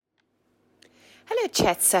Hello,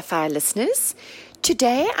 Chat Sapphire listeners.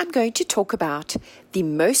 Today I'm going to talk about the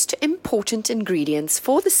most important ingredients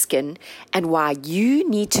for the skin and why you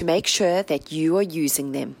need to make sure that you are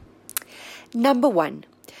using them. Number 1,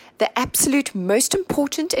 the absolute most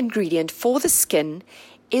important ingredient for the skin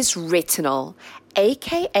is retinol,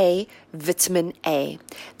 aka vitamin A.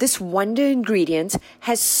 This wonder ingredient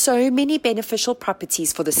has so many beneficial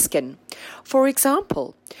properties for the skin. For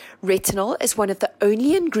example, retinol is one of the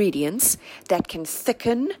only ingredients that can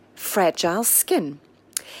thicken fragile skin.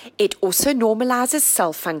 It also normalizes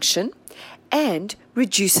cell function and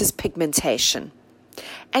reduces pigmentation,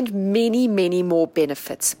 and many, many more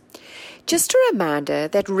benefits. Just a reminder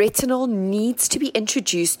that retinol needs to be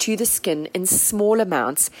introduced to the skin in small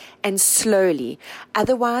amounts and slowly,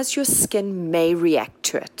 otherwise your skin may react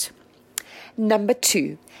to it. Number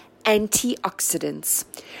 2, antioxidants.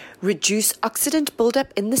 Reduce oxidant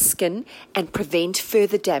buildup in the skin and prevent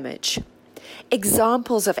further damage.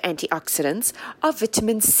 Examples of antioxidants are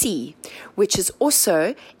vitamin C, which is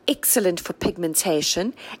also excellent for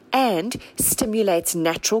pigmentation and stimulates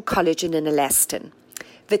natural collagen and elastin.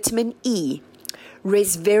 Vitamin E.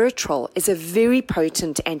 Resveratrol is a very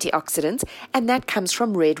potent antioxidant, and that comes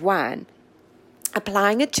from red wine.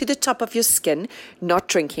 Applying it to the top of your skin, not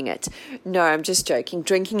drinking it. No, I'm just joking.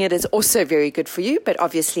 Drinking it is also very good for you, but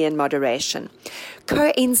obviously in moderation.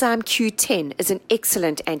 Coenzyme Q10 is an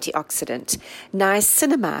excellent antioxidant.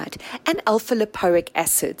 Niacinamide and alpha-lipoic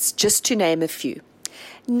acids, just to name a few.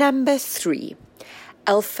 Number 3,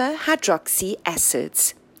 alpha-hydroxy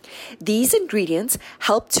acids. These ingredients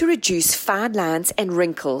help to reduce fine lines and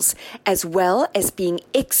wrinkles, as well as being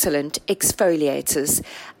excellent exfoliators.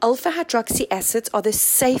 Alpha-hydroxy acids are the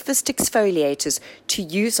safest exfoliators to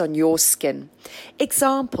use on your skin.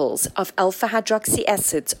 Examples of alpha-hydroxy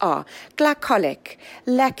acids are glycolic,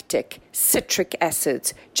 lactic, citric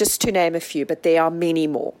acids, just to name a few, but there are many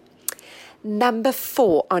more. Number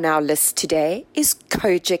 4 on our list today is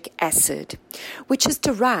kojic acid, which is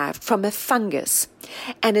derived from a fungus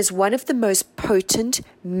and is one of the most potent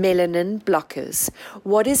melanin blockers.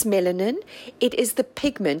 What is melanin? It is the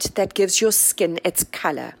pigment that gives your skin its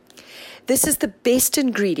color. This is the best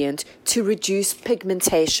ingredient to reduce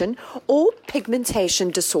pigmentation or pigmentation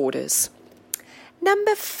disorders.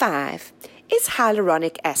 Number 5 is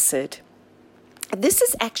hyaluronic acid. This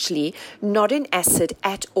is actually not an acid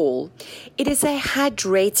at all. It is a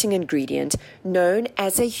hydrating ingredient known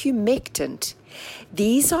as a humectant.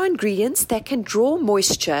 These are ingredients that can draw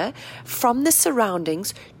moisture from the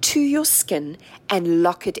surroundings to your skin and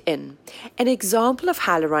lock it in. An example of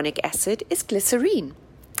hyaluronic acid is glycerine.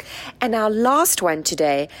 And our last one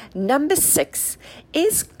today, number 6,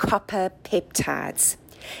 is copper peptides.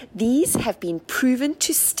 These have been proven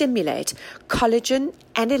to stimulate collagen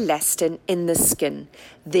and elastin in the skin,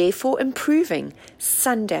 therefore improving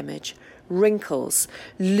sun damage, wrinkles,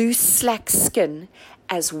 loose, slack skin,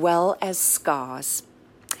 as well as scars.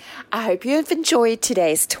 I hope you have enjoyed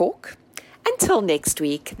today's talk. Until next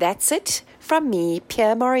week, that's it from me,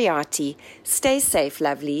 Pierre Moriarty. Stay safe,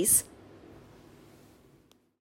 lovelies.